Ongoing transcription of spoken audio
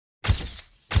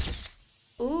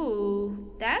Ooh,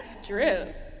 that's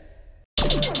drip.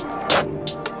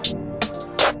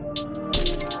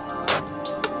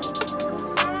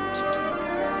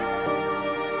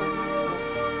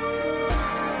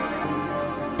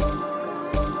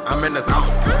 I'm in the zone.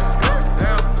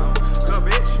 Little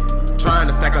bitch. Trying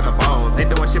to stack up the bones.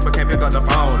 Ain't doing shit but can't pick up the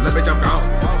phone. Little bitch, I'm gone.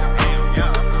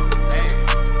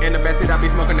 In the backseat, I be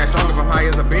smoking that strong. If I'm high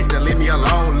as a bitch, then leave me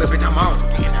alone. Little bitch, I'm on.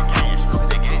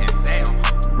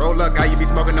 Roll up, guy, you be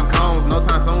smoking them cones. No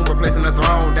time soon, replacing the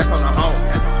throne. That's on the home.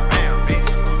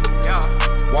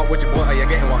 Walk with your boy or you're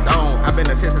getting walked on. I been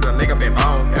the shit since a nigga been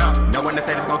bone. No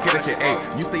anesthetics gon' kill the shit, ayy.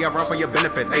 You stay around for your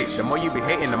benefits, ayy. The more you be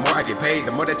hating, the more I get paid.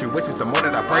 The more that you wish is the more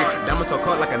that I pray. Diamonds so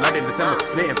cold like a night in December.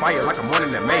 Spitting fire like a morning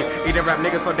in May. Eating rap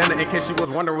niggas for dinner in case you was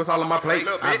wondering what's all on my plate.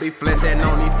 I be flexing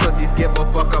on these pussies, give a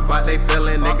fuck about they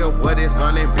feeling. Nigga, what is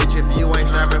running, bitch, if you ain't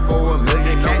trapping for a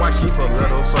million? Know I keep a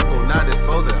little circle, not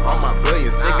exposing all my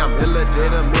billions. Think I'm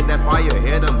illegitimate, that fire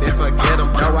hit them, then forget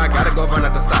them. No, I gotta go run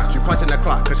at the stock. You punching the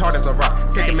clock, cause hard as a rock.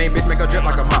 Second main bitch make her drip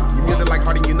like a mop. You music like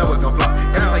Hardy, you know it's gon' flop.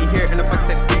 Every time you hear it in the fucking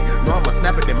text speak, no, I'ma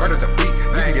snap it, then murder the beat.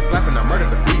 You can get slapped and I murder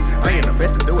the beat. I ain't the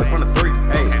best to do it from the street.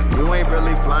 Hey, you ain't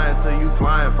really flying till you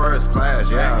flying first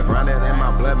class. Yeah, grinded in my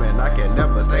blood, man, I can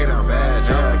never stay down bad.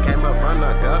 Yeah, came up from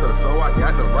the gutter, so I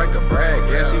got the right to brag.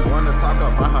 Yeah, she wanna talk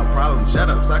about her problems, shut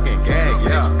up, suck and gag.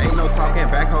 Yeah, ain't no talking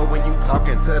back hoe when you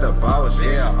talking to the boss.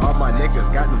 Yeah, all my niggas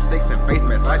got them sticks and face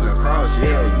masks like lacrosse.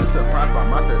 Yeah, you surprised by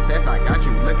my success, I got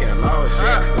you looking lost.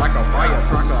 Yeah, like a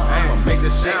firecracker, I'ma make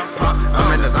this shit pop.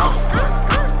 I'm in the zone.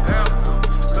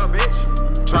 Little bitch.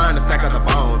 Trying to stack up the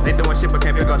bones. Ain't doing shit but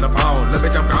can't pick up the phone. Little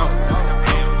bitch, I'm gone.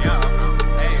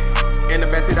 In the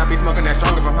backseat, I be smoking that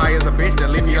strong. If I'm high as a bitch,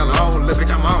 then leave me alone. Little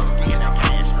bitch, I'm on.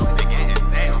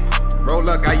 Roll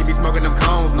up, guy, you be smoking them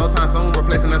cones. No time soon,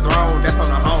 replacing the throne. That's on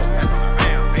the home.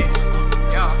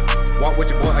 Walk with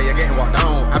your boy or you're getting walked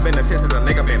on. I been the shit since a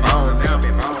nigga been bone.